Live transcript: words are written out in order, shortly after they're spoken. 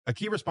A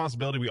key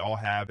responsibility we all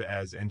have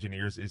as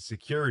engineers is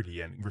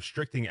security and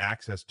restricting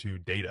access to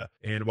data.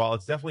 And while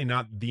it's definitely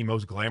not the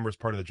most glamorous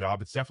part of the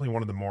job, it's definitely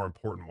one of the more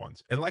important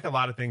ones. And like a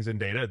lot of things in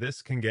data,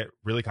 this can get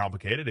really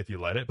complicated if you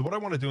let it. But what I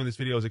want to do in this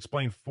video is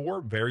explain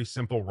 4 very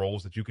simple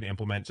roles that you can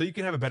implement so you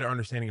can have a better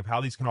understanding of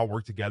how these can all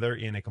work together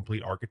in a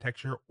complete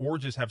architecture, or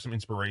just have some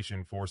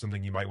inspiration for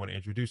something you might want to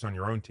introduce on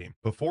your own team.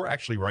 Before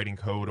actually writing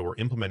code or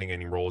implementing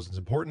any roles, it's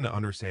important to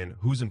understand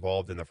who's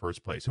involved in the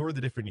first place. Who are the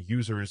different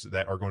users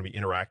that are going to be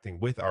interacting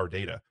with our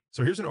data?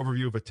 So here's an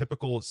overview of a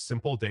typical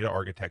simple data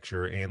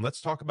architecture, and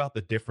let's talk about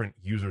the different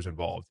users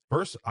involved.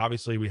 First,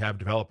 obviously, we have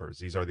developers.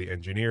 These are the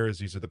engineers.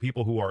 These are the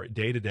people who are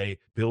day to day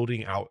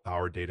building out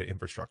our data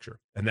infrastructure.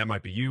 And that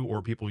might be you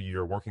or people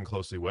you're working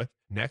closely with.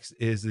 Next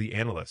is the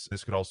analysts.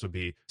 This could also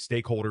be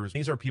stakeholders.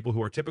 These are people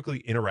who are typically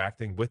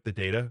interacting with the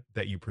data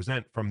that you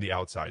present from the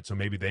outside. So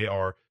maybe they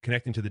are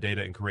connecting to the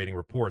data and creating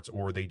reports,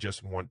 or they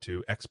just want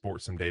to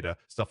export some data,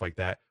 stuff like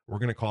that. We're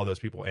going to call those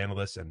people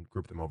analysts and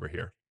group them over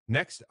here.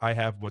 Next, I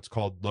have what's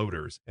called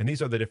loaders. And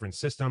these are the different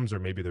systems, or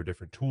maybe they're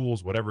different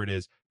tools, whatever it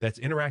is, that's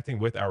interacting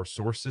with our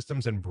source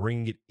systems and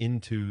bringing it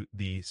into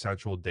the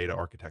central data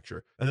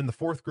architecture. And then the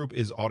fourth group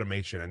is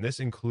automation. And this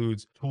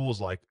includes tools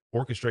like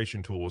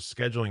orchestration tools,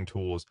 scheduling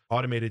tools,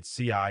 automated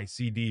CI,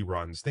 CD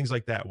runs, things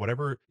like that.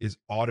 Whatever is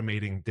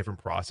automating different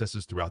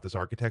processes throughout this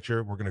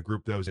architecture, we're going to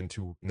group those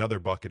into another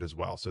bucket as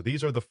well. So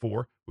these are the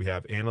 4. We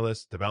have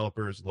analysts,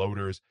 developers,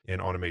 loaders,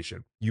 and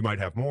automation. You might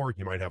have more,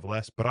 you might have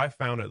less, but I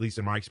found, at least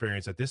in my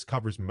experience, that this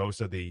covers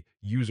most of the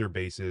user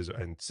bases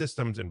and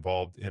systems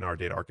involved in our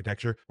data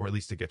architecture, or at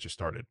least to get you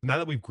started. Now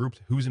that we've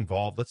grouped who's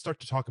involved, let's start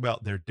to talk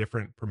about their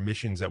different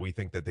permissions that we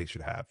think that they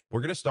should have.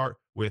 We're going to start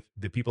with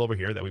the people over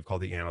here that we've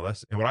called the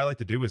analysts. And what I like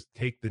to do is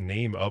take the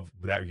name of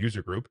that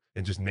user group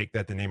and just make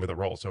that the name of the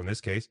role. So in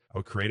this case, I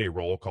would create a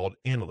role called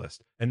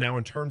analyst. And now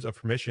in terms of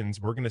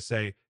permissions, we're going to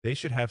say they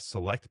should have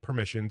select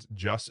permissions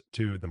just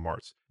to the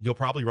marts. You'll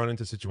probably run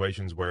into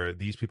situations where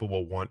these people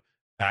will want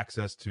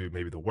access to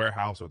maybe the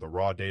warehouse or the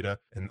raw data.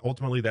 And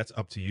ultimately that's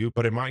up to you.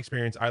 But in my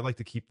experience, I like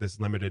to keep this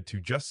limited to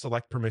just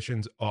select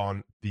permissions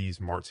on these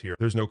marts here.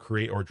 There's no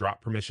create or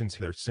drop permissions.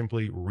 They're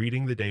simply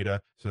reading the data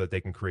so that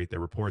they can create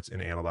their reports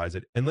and analyze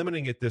it. And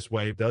limiting it this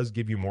way does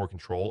give you more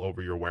control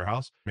over your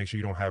warehouse. Make sure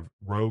you don't have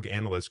rogue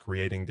analysts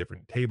creating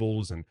different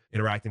tables and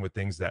interacting with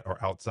things that are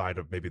outside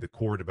of maybe the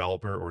core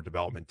developer or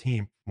development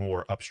team,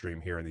 more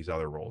upstream here in these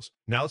other roles.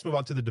 Now let's move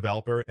on to the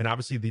developer. And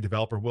obviously the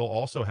developer will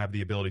also have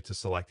the ability to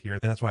select here.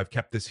 And that's why I've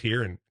kept this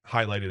here and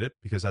highlighted it,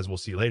 because as we'll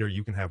see later,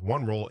 you can have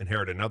one role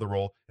inherit another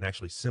role and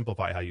actually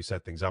simplify how you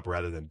set things up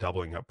rather than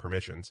doubling up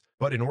permissions.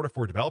 But in order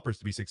for developers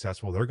to be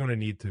successful, they're going to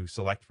need to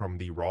select from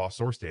the raw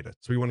source data.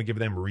 So we want to give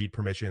them read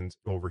permissions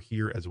over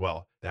here as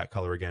well. That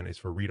color again is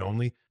for read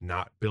only,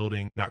 not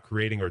building, not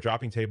creating or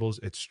dropping tables.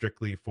 It's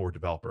strictly for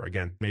developer.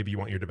 Again, maybe you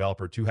want your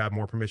developer to have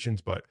more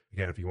permissions, but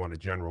again, if you want a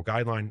general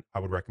guideline, I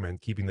would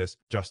recommend keeping this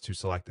just to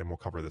select, and we'll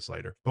cover this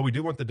later. But we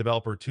do want the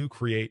developer to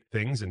create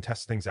things and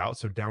test things out.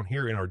 So down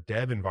here in our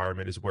dev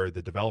environment is where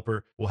the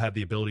developer will have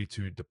the ability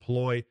to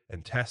deploy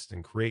and test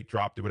and create,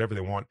 drop, do whatever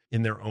they want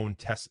in their own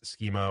test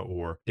schema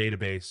or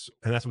database.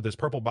 And that's what this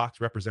purple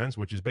box represents,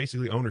 which is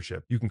basically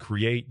ownership. You can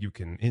create, you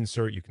can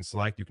insert, you can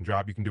select, you can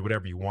drop, you can do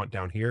whatever you want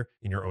down here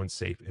in your own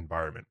safe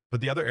environment.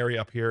 But the other area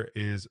up here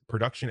is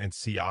production and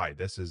CI.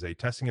 This is a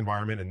testing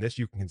environment, and this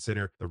you can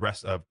consider the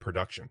rest of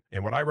production.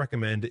 And what I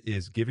recommend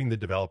is giving the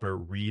developer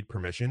read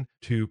permission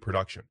to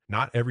production.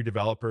 Not every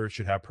developer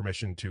should have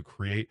permission to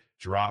create,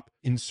 drop,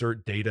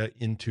 insert data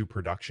into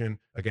production.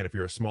 Again, if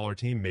you're a smaller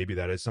team, maybe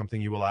that is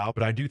something you allow,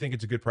 but I do think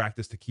it's a good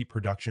practice to keep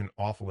production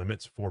off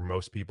limits for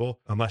most people,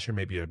 unless you're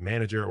maybe a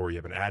manager or you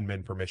have an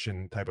admin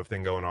permission type of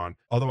thing going on.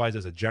 Otherwise,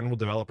 as a general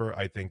developer,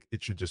 I think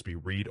it should just be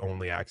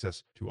read-only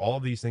access to all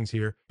of these things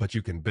here, but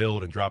you can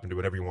build and drop and do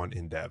whatever you want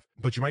in dev.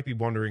 But you might be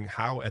wondering,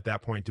 how at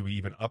that point do we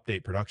even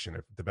update production?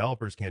 If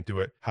developers can't do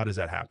it, how does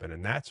that happen?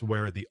 And that's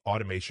where the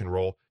automation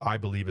role, I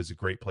believe, is a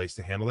great place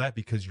to handle that,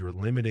 because you're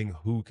limiting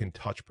who can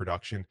touch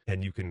production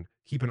and you can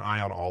keep an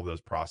eye on all of those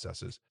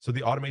processes. So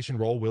the automation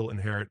role will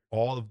inherit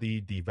all of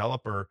the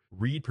developer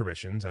read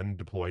permissions and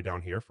deploy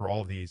down here for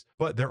all of these,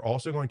 but they're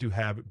also going to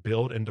have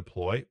build and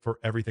deploy for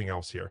everything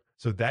else here.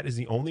 So that is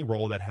the only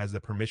role that has the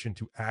permission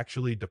to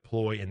actually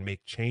deploy and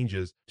make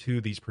changes to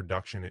these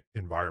production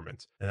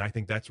environments. And I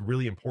think that's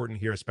really important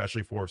here,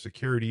 especially for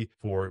security,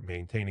 for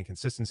maintaining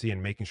consistency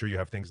and making sure you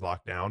have things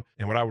locked down.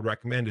 And what I would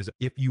recommend is,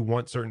 if you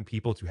want certain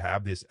people to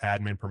have this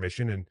admin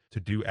permission and to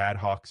do ad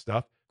hoc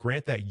stuff,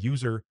 grant that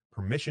user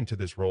permission to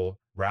this role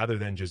rather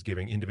than just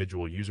giving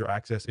individual user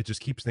access. It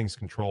just keeps things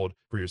controlled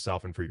for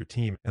yourself and for your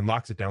team and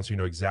locks it down so you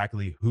know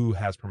exactly who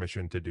has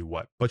permission to do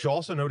what. But you'll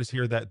also notice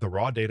here that the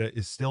raw data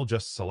is still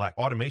just select.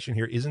 Automation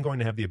here isn't going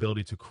to have the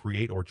ability to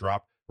create or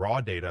drop raw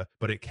data,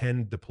 but it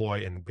can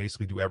deploy and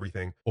basically do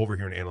everything over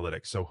here in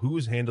analytics. So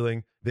who's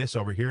handling this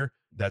over here?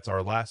 That's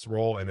our last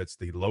role, and it's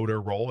the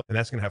loader role. And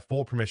that's going to have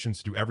full permissions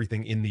to do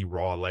everything in the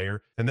raw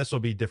layer. And this will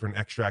be different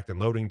extract and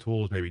loading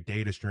tools, maybe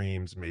data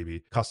streams,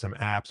 maybe custom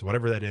apps,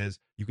 whatever that is.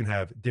 You can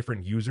have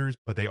different users,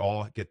 but they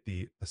all get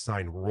the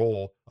assigned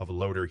role of a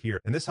loader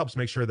here. And this helps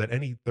make sure that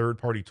any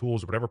third-party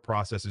tools, whatever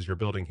processes you're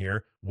building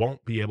here,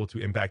 won't be able to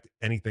impact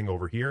anything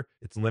over here.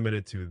 It's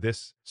limited to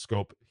this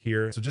scope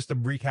here. So just to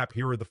recap,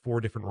 here are the 4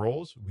 different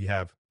roles. We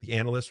have the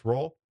analyst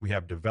role, we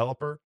have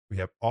developer, we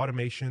have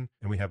automation,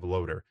 and we have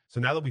loader. So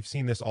now that we've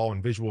seen this all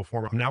in visual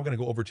form, I'm now going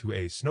to go over to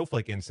a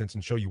Snowflake instance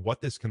and show you what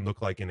this can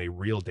look like in a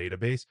real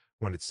database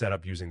when it's set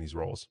up using these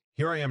roles.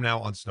 Here I am now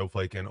on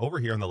Snowflake, and over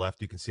here on the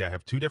left, you can see I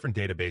have 2 different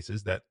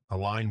databases that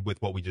align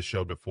with what we just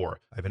showed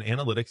before. I have an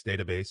analytics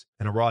database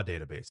and a raw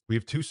database. We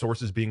have 2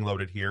 sources being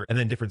loaded here, and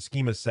then different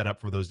schemas set up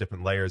for those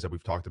different layers that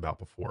we've talked about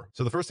before.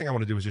 So the first thing I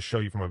want to do is just show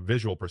you from a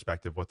visual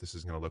perspective what this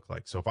is going to look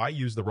like. So if I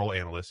use the role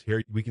analyst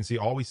here, we can see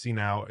all we see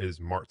now is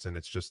Marts, and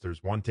it's just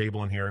there's 1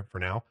 table in here for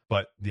now.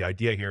 But the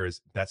idea here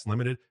is that's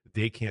limited.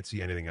 They can't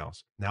see anything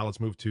else. Now let's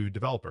move to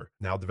developer.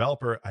 Now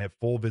developer, I have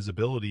full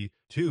visibility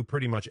to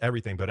pretty much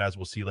everything, but as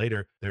we'll see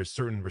later, there's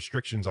certain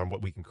restrictions on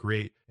what we can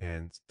create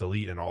and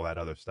delete and all that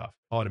other stuff.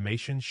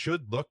 Automation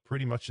should look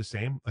pretty much the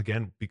same.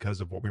 Again,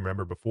 because of what we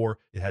remember before,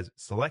 it has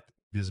select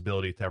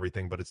visibility to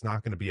everything, but it's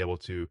not going to be able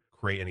to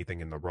create anything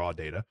in the raw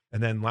data.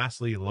 And then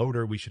lastly,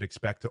 loader, we should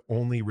expect to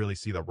only really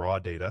see the raw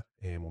data.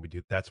 And when we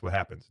do, that's what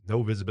happens.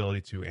 No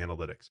visibility to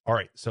analytics. All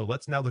right, so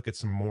let's now look at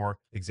some more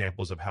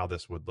examples of how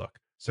this would look.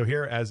 So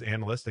here as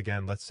analyst,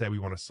 again, let's say we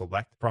want to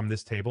select from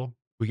this table.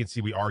 We can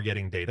see we are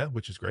getting data,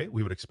 which is great.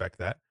 We would expect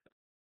that.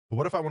 But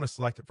what if I want to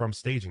select it from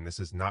staging? This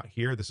is not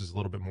here. This is a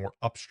little bit more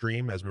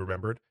upstream as we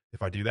remembered.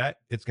 If I do that,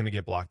 it's going to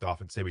get blocked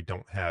off and say we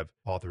don't have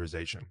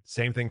authorization.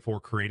 Same thing for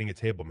creating a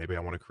table. Maybe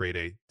I want to create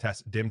a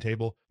test dim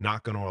table,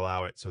 not going to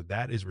allow it. So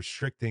that is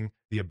restricting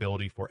the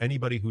ability for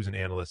anybody who's an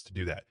analyst to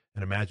do that.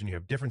 And imagine you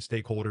have different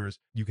stakeholders.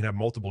 You can have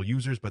multiple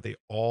users, but they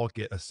all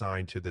get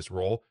assigned to this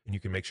role, and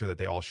you can make sure that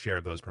they all share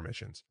those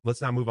permissions.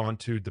 Let's now move on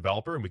to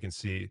developer, and we can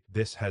see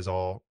this has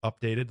all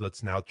updated.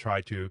 Let's now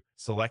try to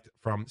select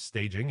from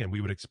staging, and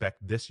we would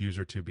expect this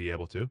user to be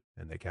able to,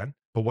 and they can.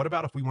 But what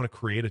about if we want to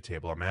create a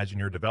table? Imagine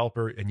you're a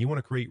developer and you want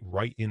to create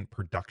right in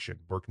production.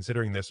 We're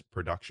considering this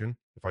production.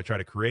 If I try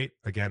to create,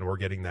 again, we're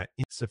getting that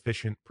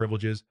insufficient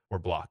privileges or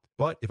blocked.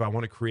 But if I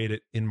want to create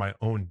it in my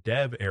own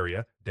dev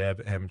area, dev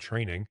M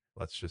training,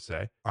 let's just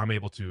say, I'm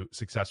able to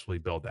successfully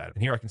build that.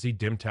 And here I can see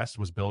dim test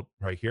was built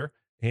right here.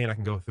 And I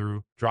can go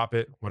through, drop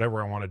it,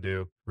 whatever I want to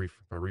do. If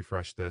I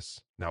refresh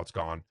this, now it's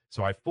gone.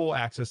 So I have full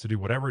access to do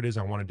whatever it is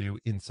I want to do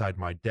inside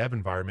my dev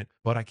environment,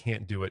 but I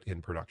can't do it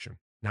in production.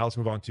 Now let's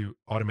move on to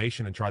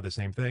automation and try the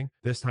same thing.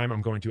 This time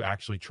I'm going to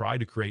actually try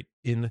to create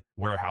in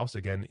warehouse,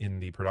 again, in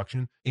the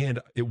production, and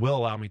it will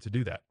allow me to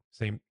do that.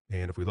 Same.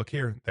 And if we look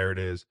here, there it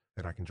is,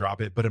 and I can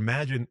drop it. But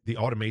imagine the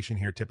automation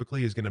here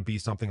typically is going to be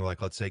something like,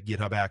 let's say,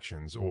 GitHub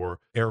Actions or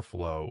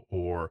Airflow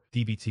or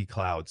dbt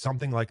Cloud,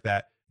 something like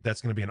that. That's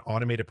going to be an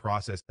automated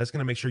process. That's going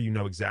to make sure you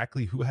know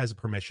exactly who has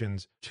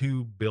permissions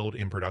to build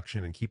in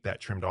production and keep that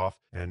trimmed off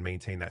and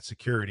maintain that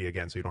security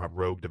again, so you don't have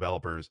rogue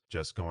developers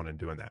just going and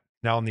doing that.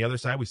 Now, on the other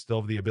side, we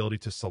still have the ability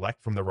to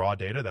select from the raw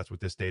data. That's what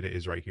this data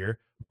is right here.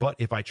 But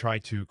if I try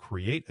to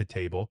create a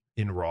table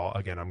in raw,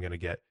 again, I'm going to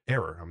get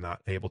error. I'm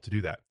not able to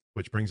do that,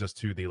 which brings us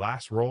to the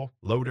last role,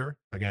 loader.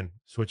 Again,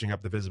 switching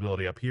up the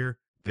visibility up here.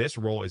 This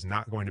role is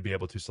not going to be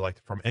able to select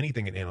from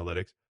anything in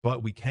analytics,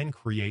 but we can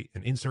create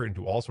and insert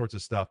into all sorts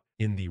of stuff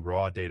in the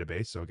raw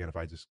database. So again, if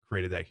I just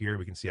created that here,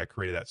 we can see I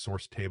created that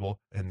source table,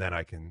 and then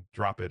I can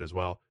drop it as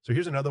well. So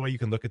here's another way you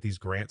can look at these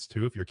grants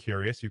too. If you're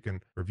curious, you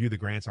can review the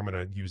grants. I'm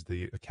going to use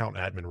the account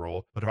admin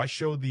role, but if I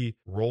show the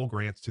role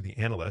grants to the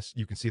analyst,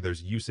 you can see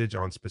there's usage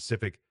on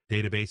specific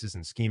databases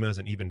and schemas,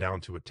 and even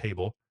down to a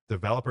table.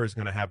 Developer is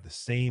going to have the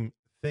same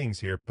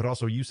things here, but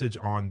also usage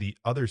on the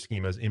other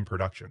schemas in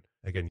production.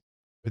 Again,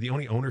 but the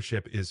only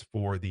ownership is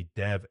for the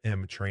dev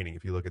M training.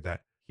 If you look at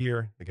that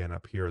here, again,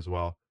 up here as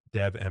well,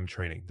 dev M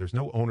training. There's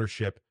no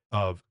ownership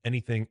of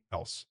anything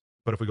else.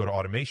 But if we go to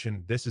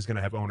automation, this is going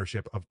to have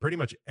ownership of pretty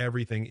much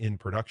everything in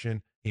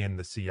production and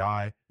the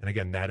CI. And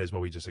again, that is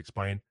what we just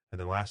explained. And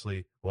then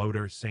lastly,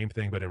 loader, same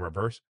thing, but in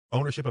reverse.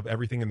 Ownership of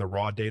everything in the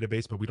raw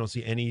database, but we don't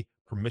see any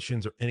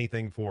permissions or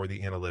anything for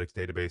the analytics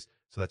database.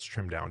 So that's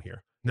trimmed down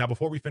here. Now,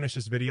 before we finish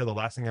this video, the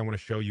last thing I want to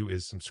show you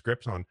is some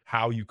scripts on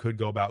how you could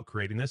go about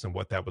creating this and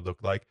what that would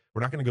look like.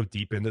 We're not going to go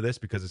deep into this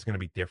because it's going to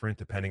be different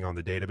depending on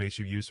the database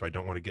you use. So I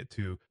don't want to get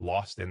too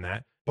lost in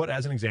that. But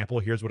as an example,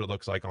 here's what it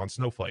looks like on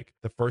Snowflake.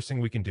 The first thing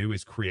we can do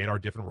is create our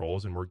different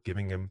roles, and we're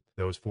giving them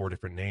those 4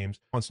 different names.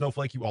 On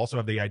Snowflake, you also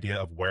have the idea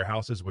of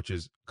warehouses, which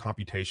is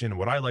computation. And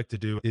what I like to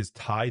do is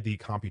tie the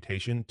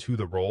computation to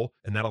the role.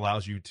 And that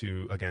allows you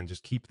to, again,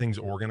 just keep things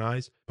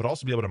organized, but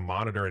also be able to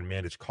monitor and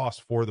manage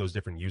costs for those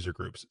different user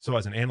groups. So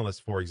as an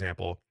analyst, for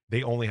example,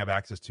 they only have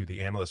access to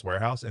the analyst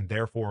warehouse, and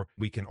therefore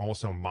we can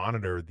also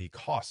monitor the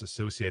costs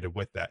associated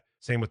with that.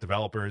 Same with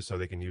developers, so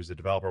they can use the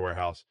developer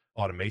warehouse.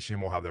 Automation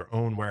will have their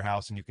own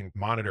warehouse, and you can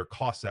monitor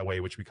costs that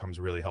way, which becomes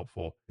really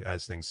helpful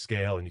as things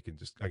scale, and you can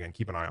just, again,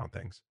 keep an eye on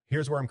things.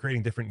 Here's where I'm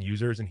creating different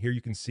users, and here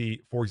you can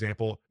see, for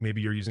example, maybe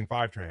you're using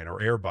Fivetran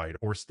or Airbyte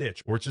or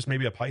Stitch, or it's just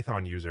maybe a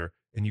Python user,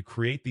 and you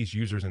create these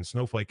users in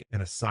Snowflake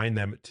and assign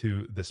them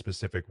to the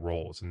specific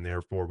roles, and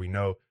therefore we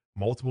know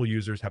multiple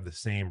users have the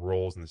same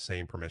roles and the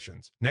same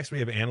permissions. Next, we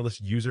have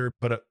analyst user,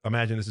 but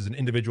imagine this is an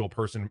individual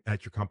person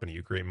at your company.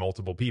 You create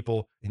multiple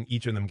people and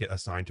each of them get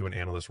assigned to an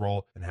analyst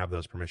role and have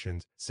those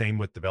permissions. Same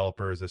with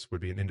developers. This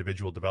would be an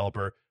individual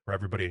developer where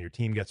everybody in your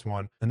team gets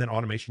one. And then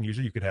automation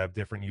user, you could have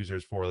different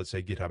users for, let's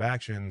say, GitHub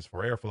Actions,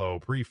 for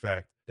Airflow,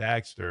 Prefect,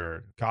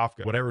 Dagster,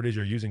 Kafka, whatever it is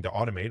you're using to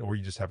automate, or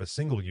you just have a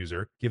single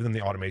user, give them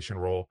the automation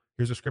role.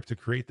 Here's a script to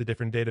create the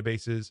different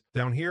databases.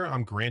 Down here,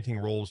 I'm granting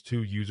roles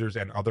to users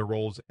and other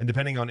roles. And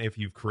depending on if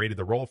you've created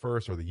the role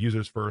first or the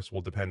users first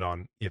will depend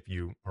on if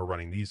you are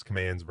running these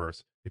commands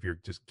versus if you're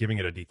just giving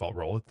it a default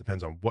role. It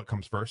depends on what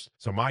comes first.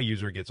 So my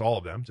user gets all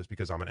of them just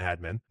because I'm an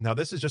admin. Now,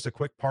 this is just a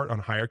quick part on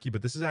hierarchy,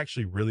 but this is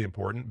actually really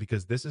important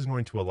because this is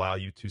going to allow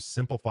you to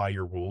simplify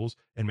your rules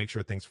and make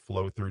sure things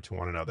flow through to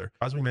one another.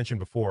 As we mentioned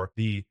before,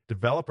 the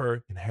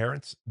developer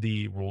inherits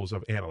the rules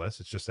of analyst.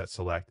 It's just that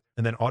select.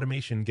 And then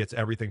automation gets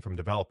everything from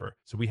developer.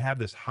 So we have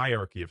this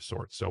hierarchy of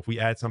sorts. So if we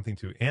add something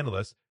to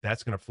analyst,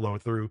 that's going to flow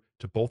through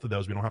to both of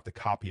those. We don't have to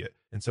copy it.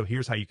 And so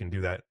here's how you can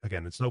do that.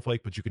 Again, in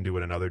Snowflake, but you can do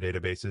it in other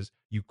databases.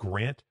 You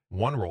grant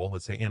one role,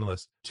 let's say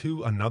analyst,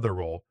 to another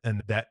role,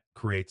 and that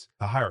creates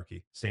a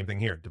hierarchy. Same thing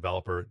here,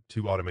 developer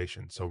to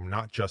automation. So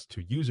not just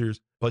to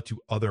users, but to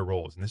other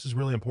roles. And this is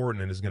really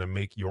important and is going to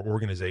make your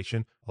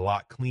organization a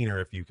lot cleaner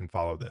if you can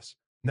follow this.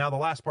 Now, the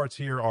last parts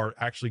here are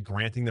actually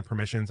granting the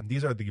permissions.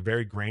 These are the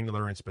very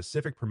granular and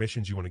specific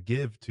permissions you want to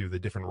give to the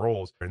different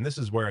roles. And this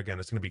is where, again,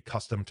 it's going to be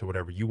custom to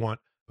whatever you want,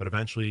 but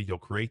eventually you'll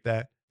create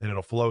that and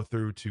it'll flow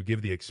through to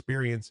give the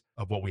experience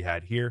of what we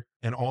had here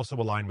and also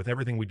align with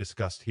everything we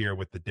discussed here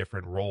with the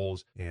different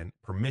roles and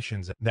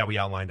permissions that we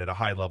outlined at a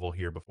high level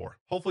here before.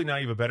 Hopefully now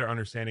you have a better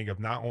understanding of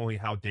not only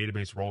how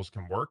database roles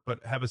can work,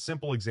 but have a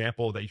simple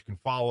example that you can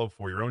follow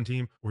for your own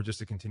team or just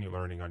to continue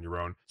learning on your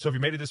own. So if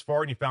you made it this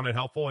far and you found it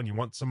helpful and you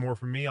want some more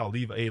from me, I'll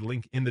leave a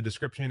link in the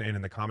description and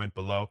in the comment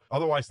below.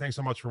 Otherwise, thanks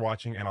so much for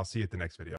watching and I'll see you at the next video.